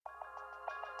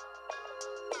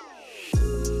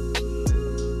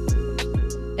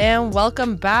And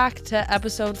welcome back to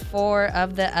episode 4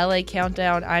 of the LA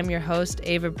Countdown. I'm your host,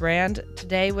 Ava Brand.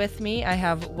 Today with me, I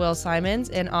have Will Simons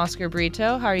and Oscar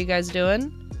Brito. How are you guys doing?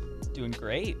 Doing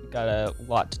great. Got a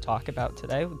lot to talk about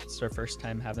today. It's our first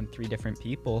time having 3 different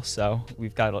people, so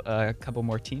we've got a couple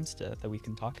more teams that we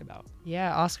can talk about.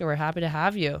 Yeah, Oscar, we're happy to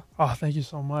have you. Oh, thank you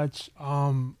so much.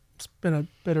 It's been a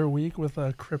bitter week with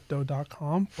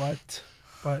crypto.com, but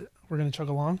we're going to chug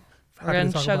along. We're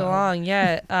going to chug along,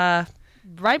 yeah.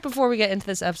 Right before we get into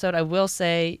this episode, I will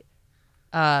say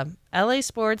LA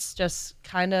sports just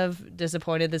kind of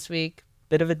disappointed this week.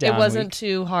 Bit of a down It wasn't week.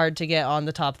 too hard to get on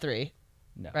the top 3.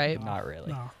 No, right? Not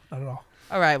really. No, not at all.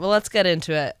 All right, well, let's get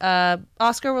into it.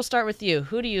 Oscar, we'll start with you.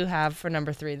 Who do you have for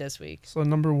number 3 this week? So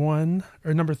number 1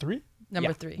 or number 3?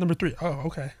 Number 3. Number 3. Oh,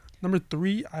 okay. Number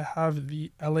 3, I have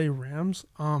the LA Rams.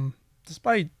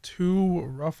 Despite 2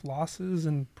 rough losses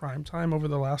in prime time over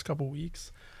the last couple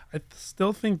weeks, I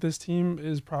still think this team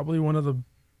is probably one of the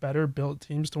better built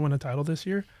teams to win a title this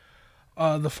year.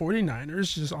 The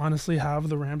 49ers just honestly have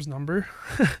the Rams number.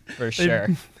 For sure.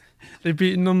 They've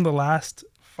beaten them their last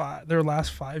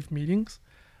 5 meetings.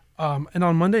 And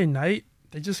on Monday night,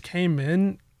 they just came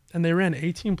in and they ran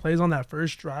 18 plays on that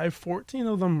first drive, 14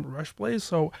 of them rush plays.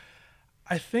 So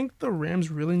I think the Rams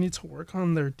really need to work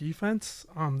on their defense.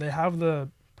 They have the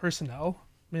personnel.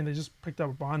 I mean, they just picked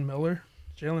up Von Miller.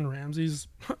 Jalen Ramsey's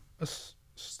a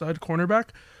stud cornerback.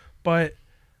 But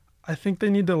I think they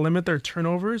need to limit their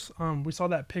turnovers. We saw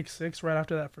that pick 6 right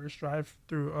after that first drive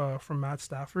through from Matt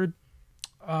Stafford.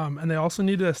 And they also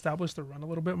need to establish the run a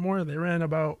little bit more. They ran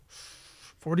about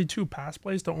 42 pass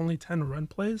plays to only 10 run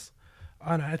plays.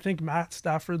 And I think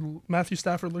Matthew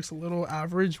Stafford looks a little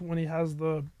average when he has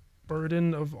the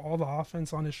burden of all the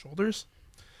offense on his shoulders.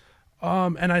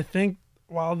 And I think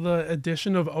while the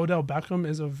addition of Odell Beckham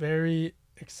is a very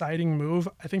exciting move,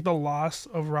 I think the loss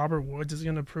of Robert Woods is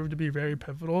going to prove to be very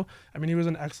pivotal. I mean, he was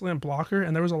an excellent blocker,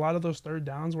 and there was a lot of those third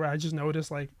downs where I just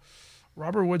noticed, like,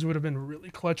 Robert Woods would have been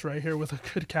really clutch right here with a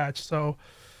good catch. So,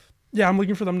 yeah, I'm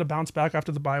looking for them to bounce back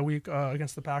after the bye week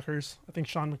against the Packers. I think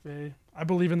Sean McVay, I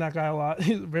believe in that guy a lot.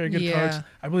 He's a very good coach.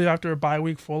 I believe after a bye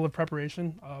week full of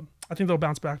preparation, I think they'll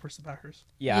bounce back versus the Packers.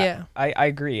 Yeah. I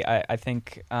agree. I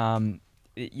think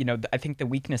I think the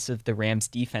weakness of the Rams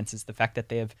defense is the fact that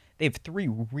they have 3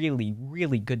 really,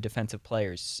 really good defensive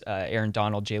players, Aaron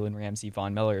Donald, Jalen Ramsey,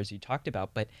 Von Miller, as you talked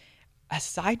about. But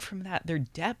aside from that, their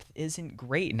depth isn't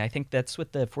great. And I think that's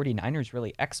what the 49ers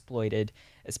really exploited,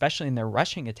 especially in their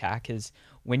rushing attack, is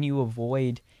when you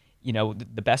avoid,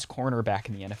 the best cornerback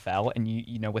in the NFL, and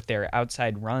you with their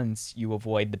outside runs, you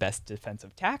avoid the best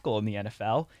defensive tackle in the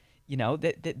NFL.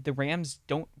 The Rams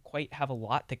don't quite have a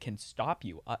lot that can stop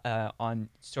you on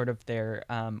sort of their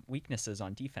weaknesses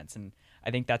on defense. And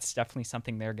I think that's definitely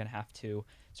something they're going to have to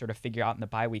sort of figure out in the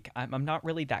bye week. I'm not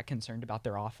really that concerned about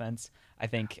their offense. I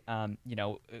think,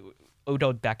 Odell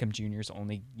Beckham Jr. is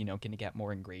only, going to get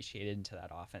more ingratiated into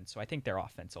that offense. So I think their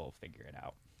offense will figure it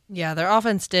out. Yeah, their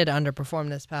offense did underperform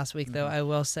this past week, though, I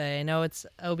will say. I know it's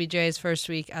OBJ's first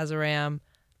week as a Ram,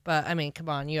 but, I mean, come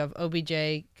on. You have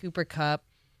OBJ, Cooper Kupp,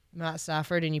 Matt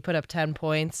Stafford, and you put up 10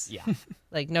 points. Yeah.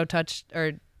 Like, no touch,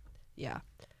 or, yeah.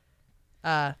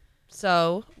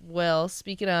 So, Will,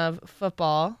 speaking of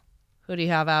football, who do you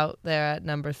have out there at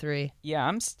number 3? Yeah,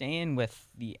 I'm staying with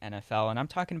the NFL, and I'm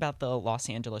talking about the Los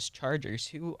Angeles Chargers,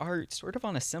 who are sort of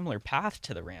on a similar path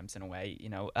to the Rams in a way.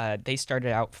 They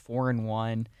started out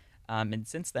 4-1, and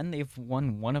since then they've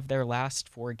won 1 of their last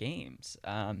 4 games.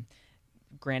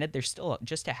 Granted, they're still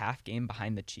just a half game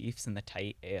behind the Chiefs in the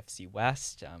tight AFC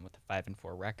West with a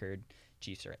 5-4 record.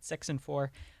 Chiefs are at 6-4,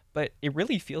 but it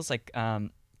really feels like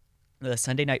the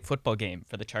Sunday night football game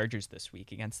for the Chargers this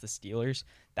week against the Steelers.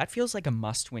 That feels like a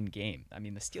must-win game. I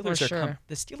mean, the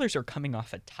Steelers are coming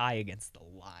off a tie against the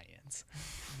Lions.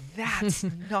 That's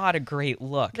not a great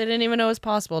look. They didn't even know it was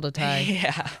possible to tie.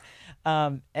 Yeah.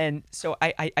 And so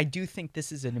I do think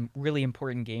this is a really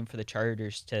important game for the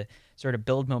Chargers to sort of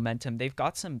build momentum. They've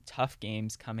got some tough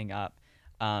games coming up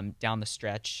down the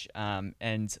stretch.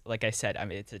 And like I said, I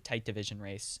mean, it's a tight division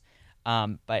race.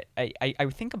 But I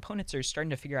think opponents are starting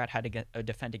to figure out how to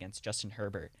defend against Justin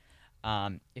Herbert.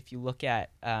 If you look at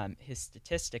his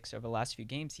statistics over the last few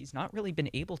games, he's not really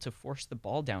been able to force the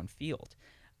ball downfield.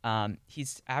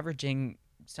 He's averaging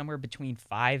somewhere between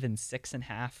 5 and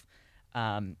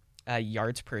 6.5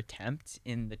 yards per attempt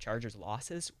in the Chargers'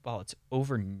 losses, while it's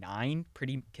over 9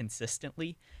 pretty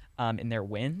consistently in their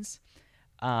wins.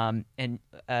 And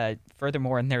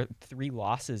furthermore, in their 3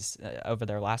 losses over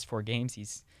their last 4 games,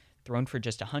 he's thrown for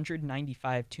just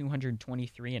 195,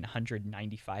 223, and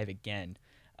 195 again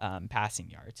passing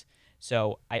yards.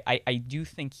 So I do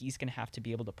think he's going to have to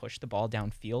be able to push the ball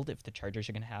downfield if the Chargers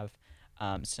are going to have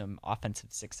some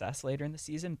offensive success later in the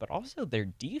season, but also their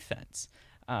defense,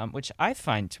 which I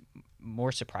find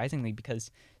more surprisingly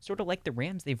because sort of like the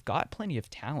Rams, they've got plenty of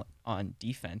talent on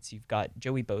defense. You've got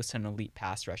Joey Bosa, an elite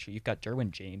pass rusher. You've got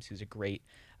Derwin James, who's a great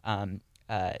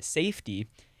safety.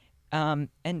 And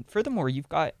furthermore, you've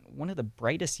got one of the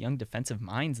brightest young defensive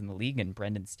minds in the league in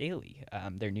Brendan Staley,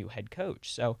 their new head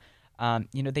coach. So,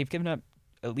 they've given up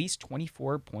at least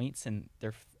 24 points in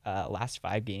their last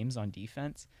 5 games on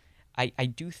defense. I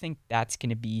do think that's going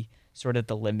to be sort of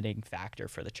the limiting factor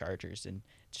for the Chargers in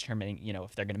determining,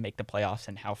 if they're going to make the playoffs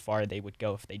and how far they would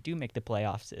go if they do make the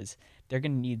playoffs is they're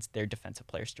going to need their defensive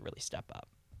players to really step up.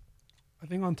 I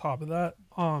think on top of that,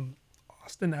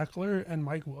 Austin Eckler and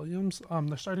Mike Williams,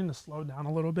 they're starting to slow down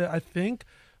a little bit. I think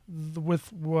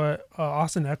with what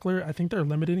Austin Eckler, I think they're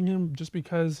limiting him just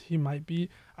because he might be,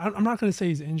 I'm not going to say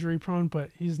he's injury prone, but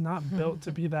he's not built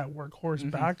to be that workhorse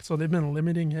back. So they've been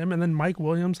limiting him. And then Mike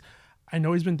Williams, I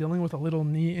know he's been dealing with a little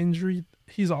knee injury.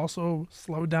 He's also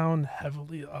slowed down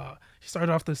heavily. He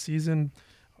started off the season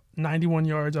 91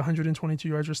 yards, 122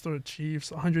 yards versus the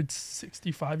Chiefs,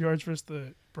 165 yards versus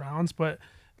the Browns. But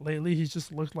lately, he's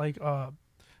just looked like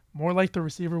more like the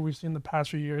receiver we've seen the past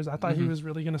few years. I thought he was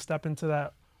really going to step into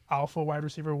that alpha wide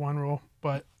receiver 1 role,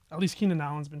 but at least Keenan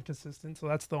Allen's been consistent, so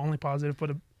that's the only positive.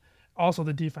 But also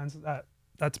the defense,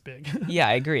 that's big. Yeah,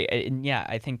 I agree. And yeah,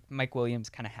 I think Mike Williams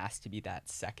kind of has to be that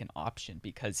second option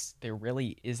because there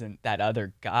really isn't that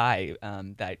other guy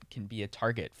that can be a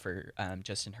target for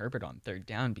Justin Herbert on third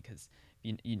down because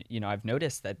I've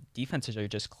noticed that defenses are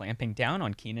just clamping down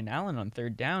on Keenan Allen on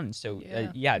third down. So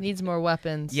needs more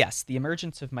weapons. Yes, the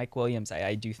emergence of Mike Williams,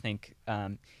 I do think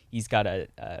he's got to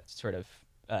sort of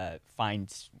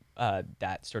find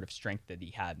that sort of strength that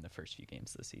he had in the first few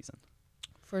games of the season.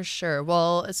 For sure.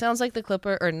 Well, it sounds like it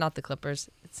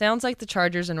sounds like the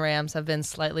Chargers and Rams have been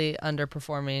slightly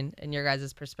underperforming in your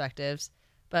guys' perspectives.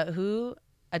 But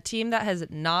a team that has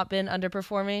not been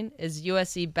underperforming is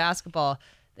USC basketball.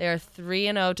 They are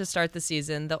 3-0 to start the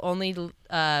season, the only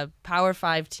Power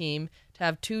 5 team to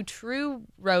have 2 true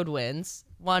road wins,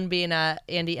 one being at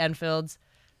Andy Enfield's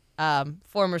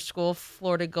former school,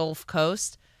 Florida Gulf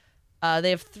Coast.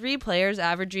 They have 3 players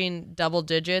averaging double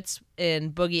digits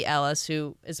in Boogie Ellis,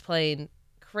 who is playing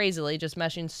crazily, just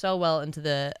meshing so well into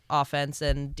the offense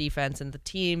and defense and the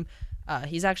team.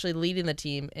 He's actually leading the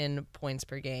team in points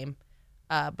per game.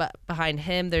 But behind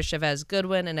him, there's Chavez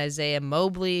Goodwin and Isaiah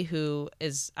Mobley, who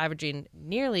is averaging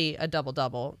nearly a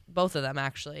double-double, both of them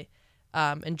actually.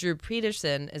 And Drew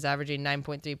Peterson is averaging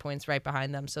 9.3 points right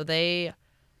behind them. So they're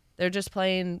just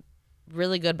playing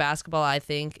really good basketball, I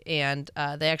think, and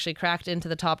they actually cracked into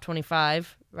the top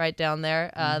 25 right down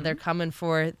there. They're coming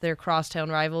for their crosstown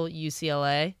rival,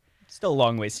 UCLA. Still a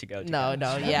long ways to go. No,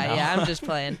 I'm just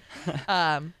playing.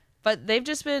 But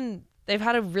they've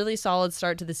had a really solid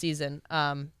start to the season.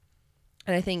 And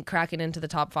I think cracking into the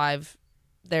top 5,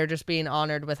 they're just being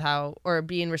honored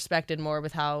being respected more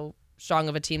with how strong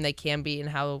of a team they can be and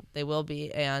how they will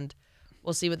be. And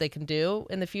we'll see what they can do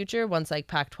in the future once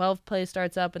Pac-12 play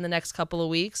starts up in the next couple of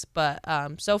weeks. But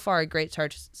so far, a great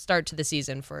start to the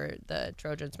season for the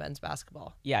Trojans men's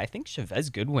basketball. Yeah, I think Chavez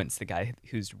Goodwin's the guy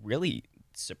who's really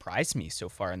surprised me so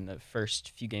far in the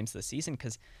first few games of the season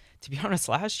because, to be honest,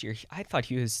 last year I thought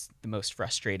he was the most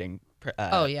frustrating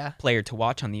player to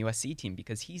watch on the USC team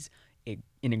because he's an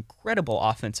incredible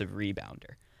offensive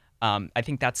rebounder. I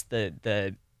think that's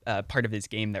the part of his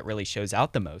game that really shows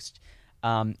out the most.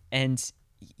 And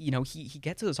he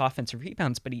gets those offensive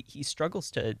rebounds, but he struggles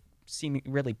to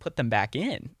really put them back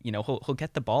in. He'll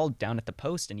get the ball down at the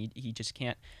post and he just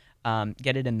can't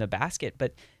get it in the basket.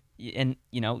 But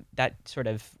that sort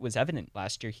of was evident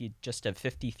last year. He had just a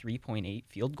 53.8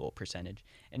 field goal percentage,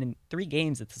 and in 3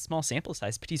 games, it's a small sample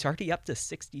size, but he's already up to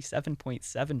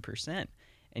 67.7%,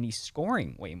 and he's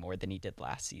scoring way more than he did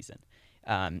last season.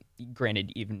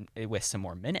 Granted, even with some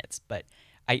more minutes, but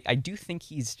I do think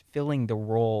he's filling the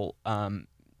role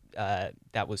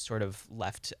that was sort of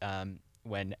left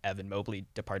when Evan Mobley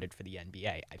departed for the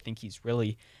NBA. I think he's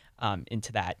really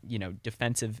into that,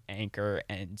 defensive anchor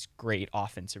and great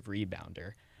offensive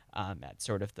rebounder at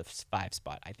sort of the 5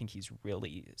 spot. I think he's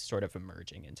really sort of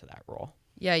emerging into that role.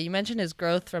 Yeah, you mentioned his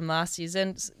growth from last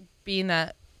season, being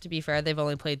that, to be fair, they've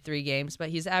only played 3 games, but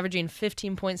he's averaging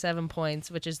 15.7 points,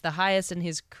 which is the highest in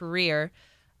his career.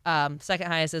 Second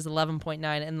highest is 11.9,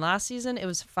 and last season it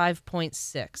was 5.6.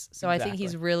 So exactly. I think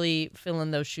he's really filling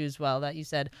those shoes well that you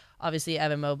said. Obviously,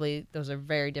 Evan Mobley, those are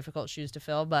very difficult shoes to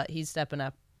fill, but he's stepping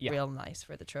up real nice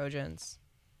for the Trojans.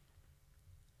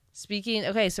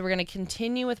 Okay, so we're going to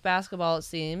continue with basketball, it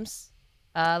seems.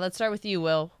 Let's start with you,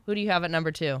 Will. Who do you have at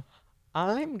number 2?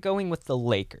 I'm going with the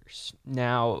Lakers.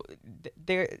 Now,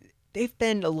 they've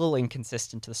been a little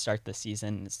inconsistent to the start of the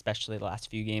season, especially the last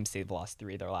few games. They've lost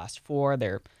 3 of their last 4.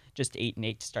 They're just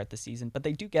 8-8 to start the season, but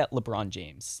they do get LeBron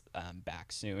James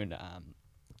back soon.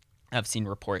 I've seen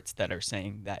reports that are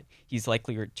saying that he's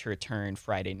likely to return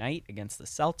Friday night against the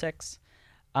Celtics.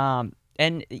 And,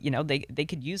 they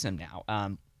could use him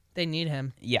now. They need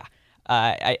him. Yeah.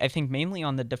 I think mainly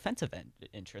on the defensive end,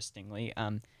 interestingly.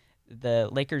 The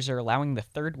Lakers are allowing the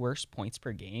 3rd worst points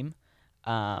per game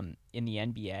in the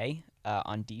NBA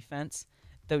on defense.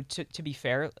 Though to be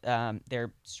fair,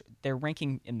 they're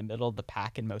ranking in the middle of the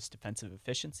pack in most defensive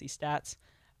efficiency stats.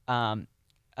 But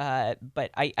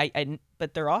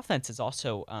their offense has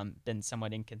also been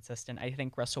somewhat inconsistent. I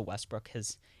think Russell Westbrook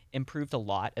has improved a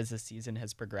lot as the season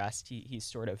has progressed. He's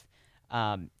sort of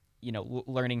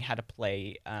learning how to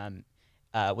play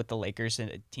with the Lakers, and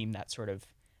a team that sort of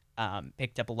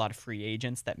picked up a lot of free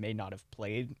agents that may not have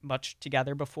played much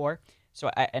together before. So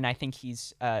I think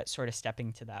he's sort of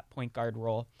stepping to that point guard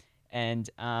role. And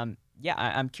I'm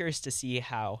curious to see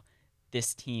how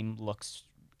this team looks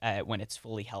when it's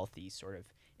fully healthy, sort of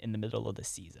in the middle of the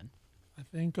season. I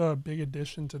think a big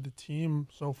addition to the team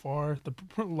so far, the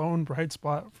lone bright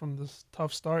spot from this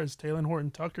tough start is Talen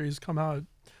Horton-Tucker. He's come out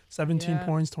 17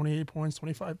 points, 28 points,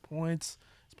 25 points.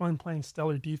 He's playing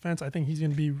stellar defense. I think he's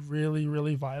going to be really,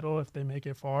 really vital if they make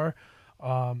it far.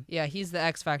 He's the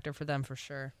X factor for them for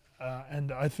sure.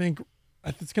 And I think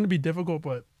it's going to be difficult,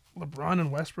 but LeBron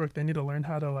and Westbrook, they need to learn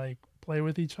how to play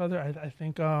with each other. I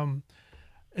think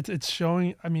it's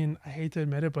showing. I mean, I hate to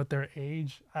admit it, but their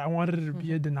age. I wanted it to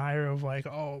be a denier of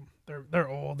they're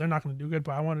old, they're not going to do good.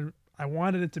 But I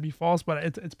wanted it to be false, but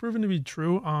it's proven to be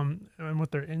true. And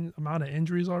with their amount of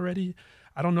injuries already,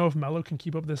 I don't know if Melo can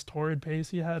keep up this torrid pace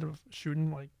he had of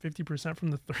shooting 50%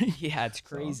 from the 3. Yeah, it's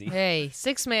crazy. Hey,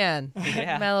 6-man.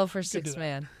 Yeah. Melo for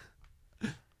 6-man.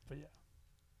 But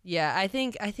yeah, I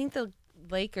think the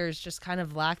Lakers just kind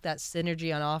of lack that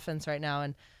synergy on offense right now.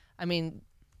 And I mean,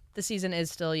 the season is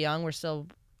still young. We're still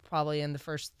probably in the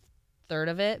first third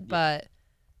of it, but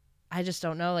I just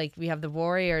don't know. We have the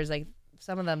Warriors,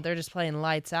 some of them, they're just playing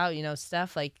lights out.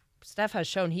 Steph has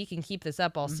shown he can keep this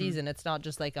up all season. It's not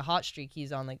just a hot streak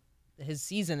he's on. His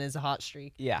season is a hot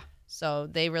streak. Yeah. So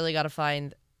they really got to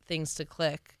find things to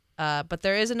click. But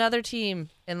there is another team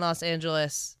in Los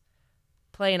Angeles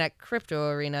playing at Crypto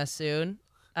Arena soon.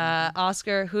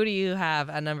 Oscar, who do you have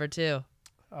at number 2?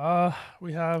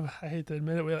 We have, I hate to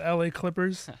admit it, we have LA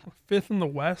Clippers, 5th in the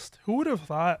West. Who would have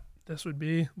thought this would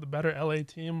be the better LA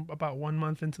team about 1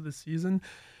 month into the season?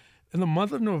 In the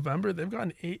month of November, they've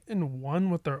gotten 8-1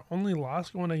 with their only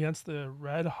loss going against the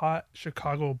red hot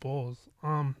Chicago Bulls.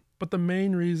 But the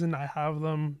main reason I have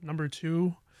them number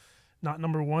 2, not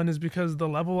number 1, is because the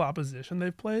level of opposition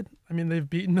they've played. I mean, they've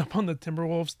beaten up on the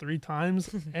Timberwolves 3 times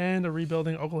and a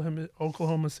rebuilding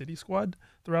Oklahoma City squad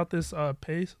throughout this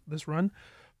run.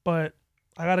 But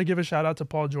I got to give a shout out to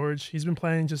Paul George. He's been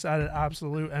playing just at an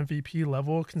absolute MVP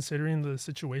level considering the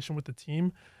situation with the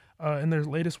team. In their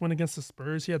latest win against the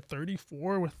Spurs, he had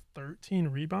 34 with 13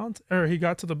 rebounds. He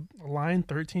got to the line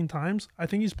 13 times. I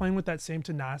think he's playing with that same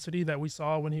tenacity that we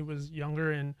saw when he was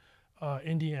younger in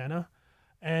Indiana.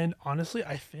 And honestly,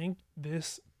 I think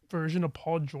this version of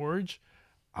Paul George,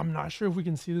 I'm not sure if we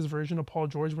can see this version of Paul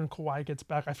George when Kawhi gets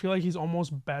back. I feel like he's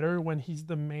almost better when he's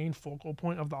the main focal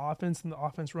point of the offense and the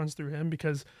offense runs through him,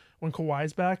 because when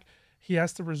Kawhi's back, he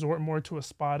has to resort more to a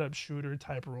spot-up shooter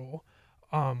type role.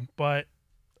 But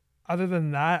other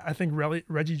than that, I think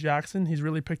Reggie Jackson, he's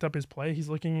really picked up his play. He's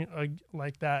looking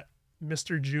like that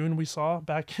Mr. June we saw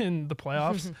back in the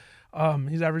playoffs.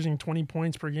 He's averaging 20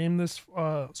 points per game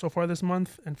so far this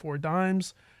month and 4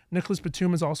 dimes. Nicholas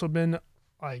Batum has also been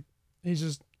he's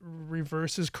just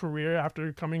reversed his career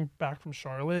after coming back from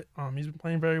Charlotte. He's been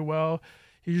playing very well.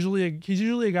 He's usually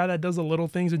a guy that does the little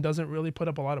things and doesn't really put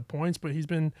up a lot of points, but he's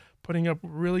been putting up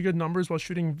really good numbers while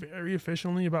shooting very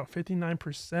efficiently, about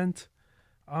 59%.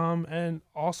 And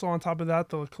also on top of that,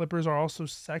 the Clippers are also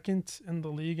 2nd in the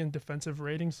league in defensive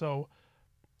rating. So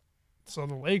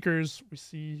the Lakers, we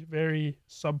see very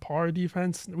subpar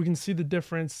defense. We can see the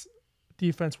difference.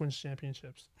 Defense wins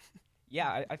championships.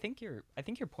 Yeah, I think your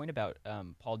point about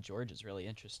Paul George is really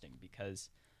interesting because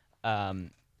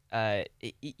I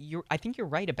think you're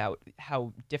right about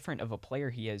how different of a player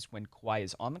he is when Kawhi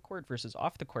is on the court versus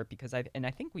off the court, because I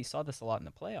think we saw this a lot in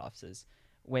the playoffs is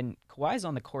when Kawhi's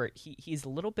on the court, he's a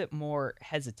little bit more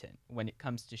hesitant when it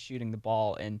comes to shooting the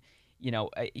ball, and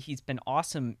He's been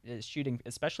awesome shooting,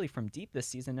 especially from deep this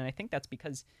season. And I think that's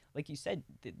because, like you said,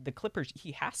 the Clippers,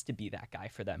 he has to be that guy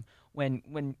for them.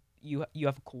 When you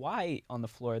have Kawhi on the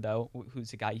floor, though,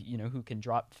 who's a guy, who can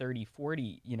drop 30,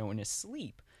 40, in his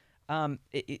sleep. I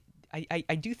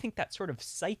do think that sort of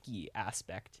psyche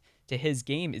aspect to his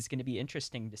game is going to be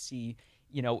interesting to see,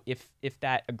 if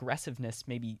that aggressiveness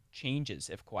maybe changes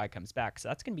if Kawhi comes back. So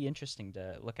that's going to be interesting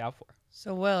to look out for.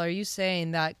 So, Will, are you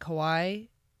saying that Kawhi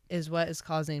is what is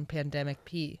causing Pandemic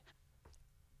P?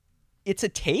 It's a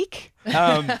take.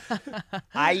 I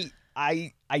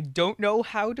don't know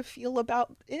how to feel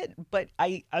about it, but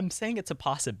I'm saying it's a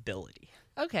possibility.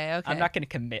 Okay. I'm not going to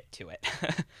commit to it.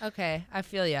 Okay, I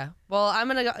feel ya. Well, I'm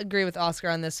going to agree with Oscar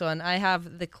on this one. I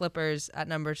have the Clippers at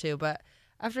number 2, but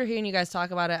after hearing you guys talk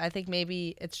about it, I think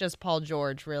maybe it's just Paul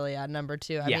George really at number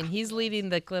 2. I mean, he's leading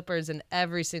the Clippers in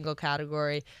every single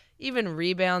category, even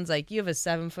rebounds. Like, you have a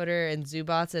 7-footer in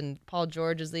Zubats, and Paul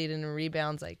George is leading in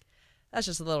rebounds. Like, that's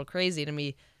just a little crazy to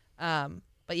me.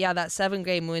 But yeah, that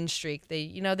 7-game win streak, they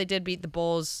did beat the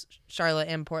Bulls, Charlotte,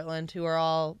 and Portland, who are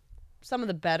all some of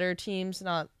the better teams,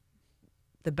 not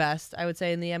the best, I would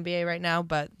say, in the NBA right now,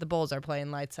 but the Bulls are playing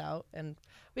lights out. And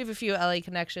we have a few LA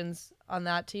connections on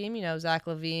that team, Zach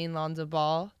LaVine, Lonzo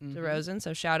Ball, DeRozan,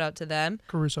 so shout out to them.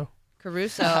 Caruso.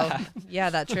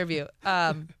 Yeah, that tribute.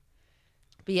 But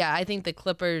yeah, I think the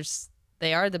Clippers,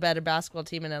 they are the better basketball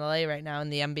team in LA right now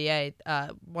in the NBA.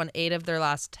 Won 8 of their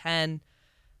last 10.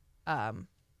 And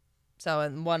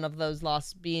one of those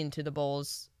losses being to the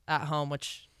Bulls at home,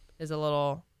 which is a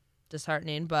little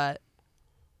disheartening, but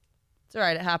it's all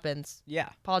right. It happens. Yeah.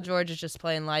 Paul George is just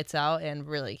playing lights out and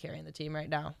really carrying the team right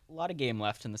now. A lot of game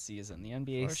left in the season. The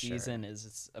NBA For season sure.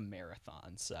 is a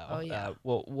marathon, so yeah.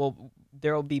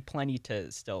 there'll be plenty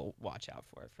to still watch out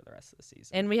for the rest of the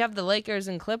season. And we have the Lakers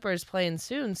and Clippers playing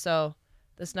soon, so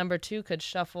this number 2 could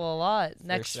shuffle a lot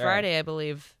next Friday, I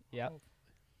believe. Yep.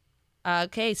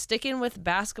 Okay, sticking with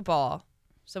basketball.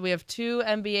 So we have 2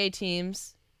 NBA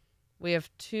teams. We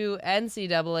have 2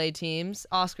 NCAA teams.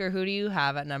 Oscar, who do you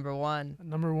have at number 1? At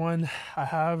number 1, I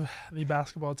have the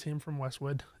basketball team from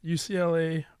Westwood.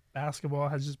 UCLA basketball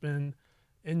has just been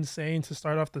insane to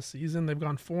start off the season. They've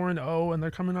gone 4-0, and they're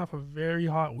coming off a very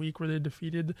hot week where they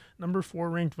defeated number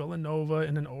 4 ranked Villanova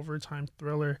in an overtime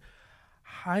thriller.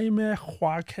 Jaime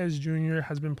Jaquez Jr.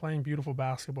 has been playing beautiful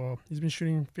basketball. He's been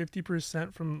shooting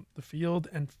 50% from the field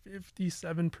and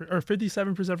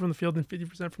 57% from the field and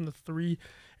 50% from the 3.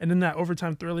 And in that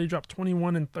overtime thriller, he dropped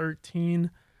 21 and 13,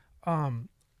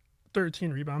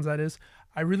 13 rebounds, that is.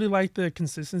 I really like the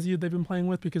consistency they've been playing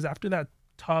with, because after that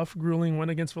tough, grueling win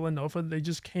against Villanova, they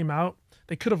just came out.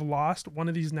 They could have lost one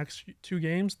of these next 2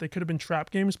 games. They could have been trap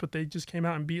games, but they just came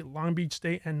out and beat Long Beach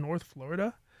State and North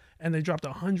Florida. And they dropped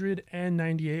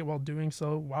 198 while doing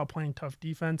so, while playing tough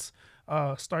defense.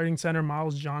 Starting center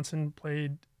Miles Johnson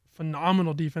played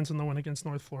phenomenal defense in the win against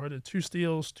North Florida. 2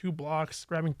 steals, 2 blocks,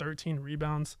 grabbing 13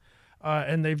 rebounds.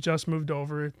 And they've just moved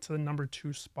over to the number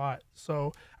 2 spot.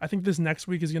 So I think this next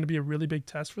week is going to be a really big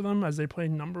test for them as they play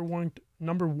number one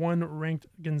ranked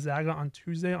Gonzaga on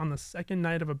Tuesday on the second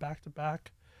night of a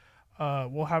back-to-back.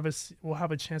 We'll have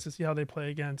a chance to see how they play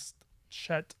against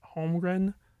Chet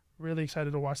Holmgren. Really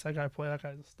excited to watch that guy play. That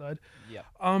guy's a stud. Yeah.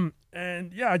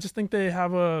 And yeah, I just think they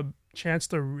have a chance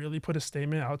to really put a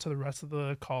statement out to the rest of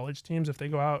the college teams if they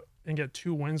go out and get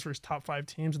 2 wins versus top 5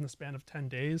 teams in the span of 10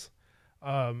 days.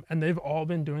 And they've all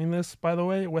been doing this, by the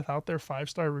way, without their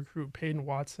 5-star recruit, Peyton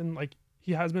Watson. Like,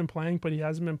 he has been playing, but he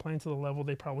hasn't been playing to the level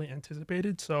they probably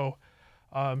anticipated. So,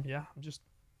 yeah,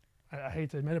 I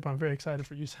hate to admit it, but I'm very excited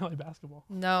for UCLA basketball.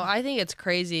 No, I think it's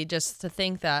crazy just to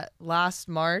think that last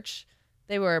March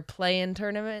they were a play-in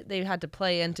tournament. They had to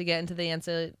play in to get into the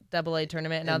NCAA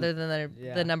tournament, and other than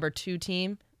the number 2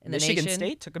 team in the nation. Michigan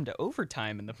State took them to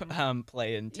overtime in the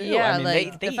play-in too. Yeah, I mean,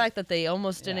 like the fact that they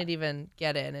almost didn't even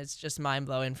get in is just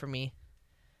mind-blowing for me.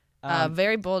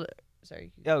 Very bold.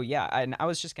 Sorry. Oh, yeah, and I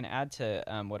was just going to add to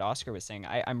what Oscar was saying.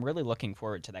 I'm really looking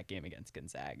forward to that game against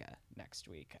Gonzaga next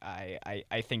week.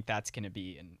 I think that's going to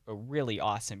be a really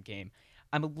awesome game.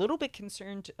 I'm a little bit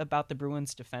concerned about the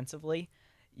Bruins defensively.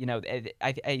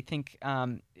 I think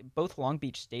both Long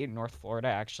Beach State and North Florida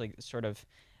actually sort of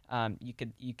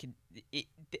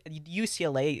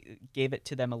UCLA gave it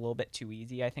to them a little bit too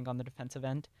easy, I think, on the defensive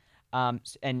end.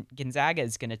 And Gonzaga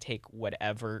is going to take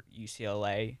whatever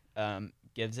UCLA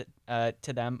gives it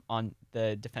to them on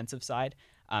the defensive side.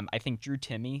 I think Drew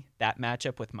Timme, that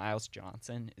matchup with Miles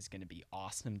Johnson is going to be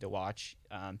awesome to watch.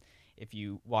 If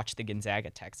you watch the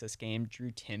Gonzaga-Texas game,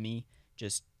 Drew Timme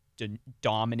just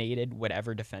dominated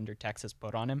whatever defender Texas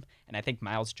put on him. And I think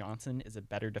Miles Johnson is a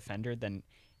better defender than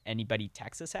anybody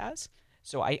Texas has.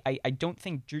 So I don't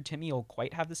think Drew Timme will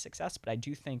quite have the success, but I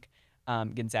do think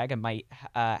Gonzaga might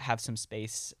have some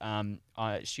space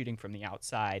shooting from the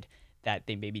outside that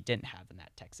they maybe didn't have in that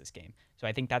Texas game. So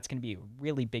I think that's going to be a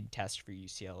really big test for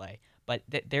UCLA. But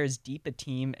they're as deep a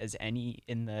team as any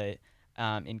in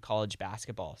college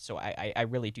basketball. So I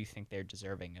really do think they're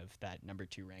deserving of that number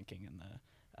 2 ranking in the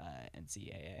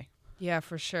NCAA. Yeah,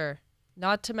 for sure.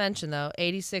 Not to mention, though,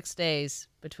 86 days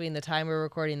between the time we're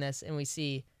recording this and we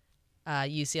see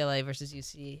UCLA versus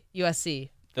USC Those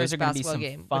first are going to be basketball some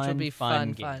game, fun, which will be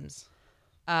fun fun. games.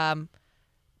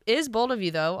 It is bold of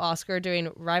you, though, Oscar,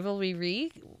 during rivalry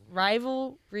week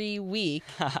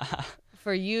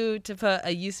for you to put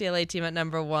a UCLA team at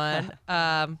number 1.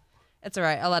 It's all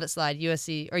right. I'll let it slide.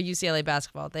 USC or UCLA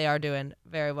basketball, they are doing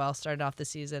very well, starting off the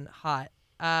season hot.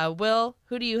 Will,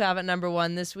 who do you have at number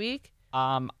 1 this week?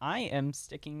 I am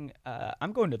sticking.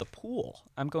 I'm going to the pool.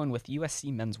 I'm going with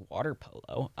USC men's water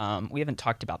polo. We haven't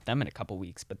talked about them in a couple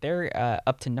weeks, but they're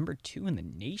up to number 2 in the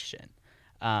nation.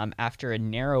 After a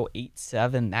narrow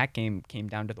 8-7, that game came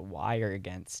down to the wire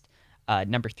against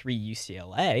number 3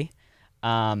 UCLA.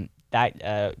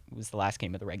 That was the last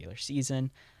game of the regular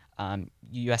season.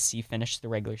 USC finished the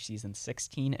regular season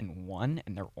 16-1,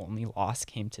 and their only loss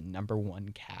came to number 1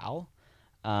 Cal,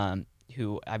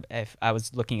 who if I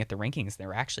was looking at the rankings, they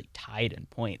were actually tied in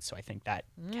points. So I think that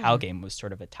Cal game was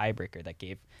sort of a tiebreaker that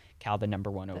gave Cal the number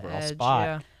 1 overall spot.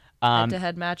 Yeah.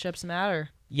 Head-to-head matchups matter.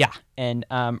 Yeah, and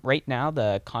right now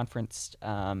the conference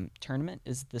tournament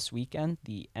is this weekend.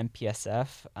 The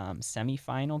MPSF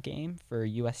semifinal game for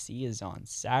USC is on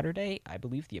Saturday. I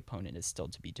believe the opponent is still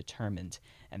to be determined.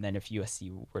 And then if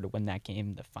USC were to win that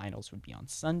game, the finals would be on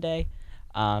Sunday.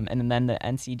 And then the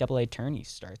NCAA tourney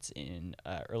starts in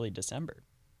early December.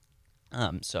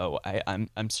 So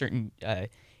I'm certain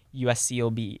USC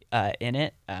will be in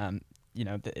it.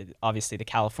 Obviously the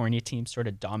California teams sort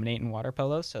of dominate in water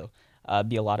polo, so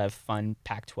be a lot of fun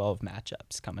Pac-12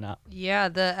 matchups coming up. Yeah,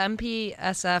 the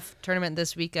MPSF tournament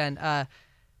this weekend.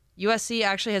 USC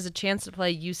actually has a chance to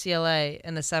play UCLA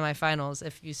in the semifinals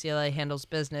if UCLA handles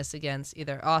business against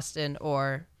either Austin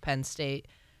or Penn State.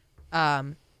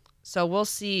 So we'll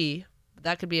see.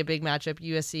 That could be a big matchup,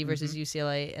 USC versus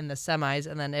UCLA in the semis.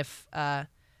 And then if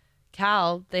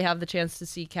Cal, they have the chance to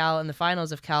see Cal in the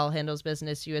finals if Cal handles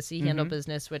business, USC handle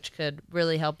business, which could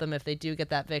really help them if they do get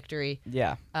that victory.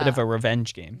 Yeah, bit of a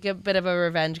revenge game. Get a bit of a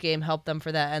revenge game, help them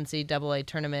for that NCAA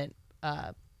tournament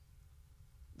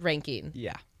ranking.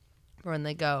 Yeah. For when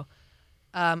they go.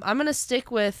 I'm going to stick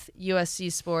with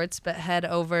USC sports, but head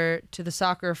over to the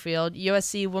soccer field.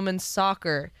 USC women's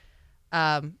soccer.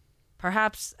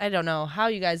 Perhaps, I don't know how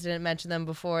you guys didn't mention them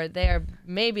before. They are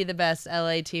maybe the best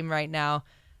LA team right now.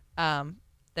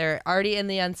 They're already in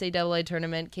the NCAA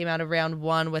tournament, came out of round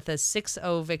 1 with a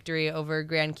 6-0 victory over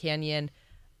Grand Canyon.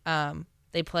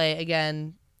 They play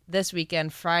again this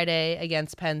weekend, Friday,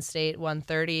 against Penn State,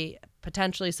 1:30,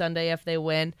 potentially Sunday if they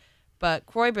win. But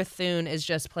Croy Bethune is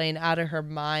just playing out of her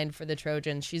mind for the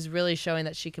Trojans. She's really showing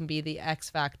that she can be the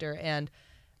X factor, and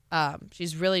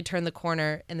she's really turned the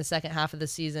corner in the second half of the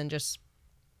season. Just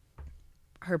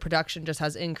her production just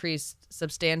has increased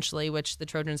substantially, which the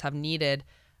Trojans have needed.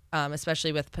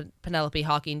 Especially with Penelope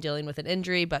Hawking dealing with an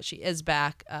injury, but she is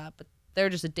back. But they're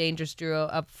just a dangerous duo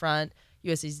up front.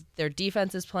 Their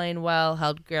defense is playing well,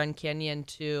 held Grand Canyon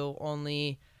to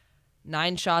only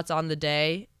 9 shots on the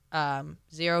day,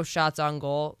 0 shots on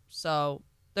goal. So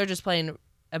they're just playing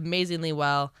amazingly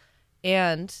well.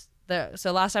 And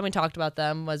so last time we talked about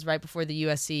them was right before the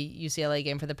USC-UCLA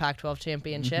game for the Pac-12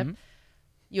 championship.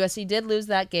 USC did lose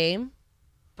that game,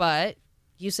 but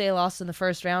UCLA lost in the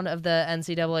first round of the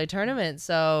NCAA tournament.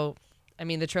 So, I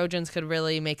mean, the Trojans could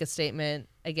really make a statement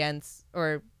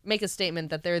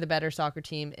that they're the better soccer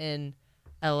team in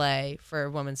LA for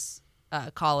women's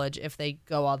college if they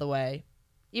go all the way,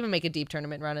 even make a deep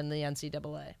tournament run in the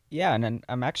NCAA. Yeah, and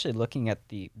I'm actually looking at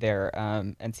their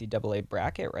NCAA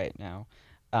bracket right now.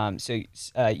 So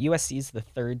USC is the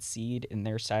 3rd seed in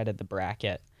their side of the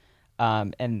bracket.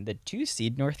 And the 2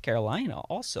 seed North Carolina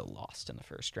also lost in the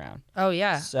first round. Oh,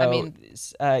 yeah. So I mean,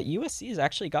 USC has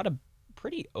actually got a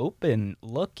pretty open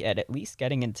look at least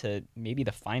getting into maybe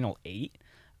the final 8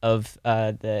 of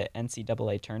the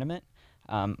NCAA tournament.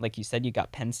 Like you said, you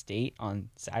got Penn State on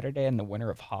Saturday, and the winner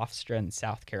of Hofstra and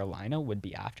South Carolina would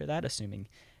be after that, assuming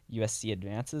USC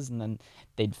advances. And then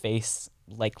they'd face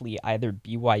likely either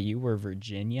BYU or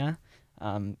Virginia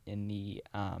in the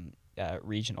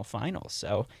regional finals.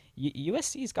 So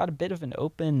USC's got a bit of an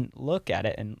open look at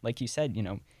it. And like you said,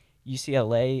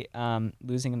 UCLA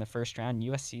losing in the first round,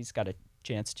 USC's got a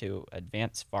chance to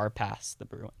advance far past the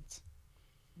Bruins.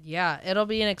 Yeah, it'll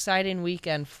be an exciting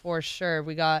weekend for sure.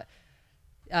 We got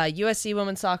USC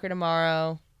women's soccer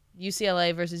tomorrow,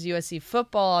 UCLA versus USC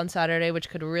football on Saturday, which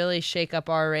could really shake up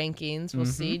our rankings. We'll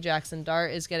see. Jackson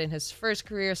Dart is getting his first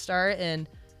career start in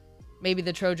maybe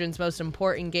the Trojans' most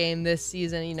important game this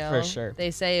season. You know, For sure. They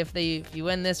say if you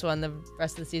win this one, the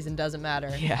rest of the season doesn't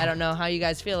matter. Yeah. I don't know how you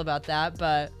guys feel about that,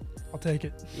 but I'll take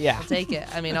it. Yeah. I'll take it.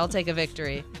 I mean, I'll take a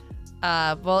victory.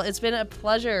 Well, it's been a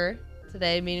pleasure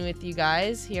today meeting with you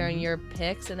guys, hearing your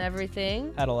picks and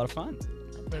everything. Had a lot of fun.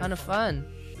 Ton of fun.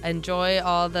 Enjoy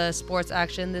all the sports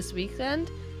action this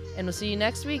weekend, and we'll see you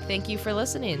next week. Thank you for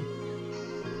listening.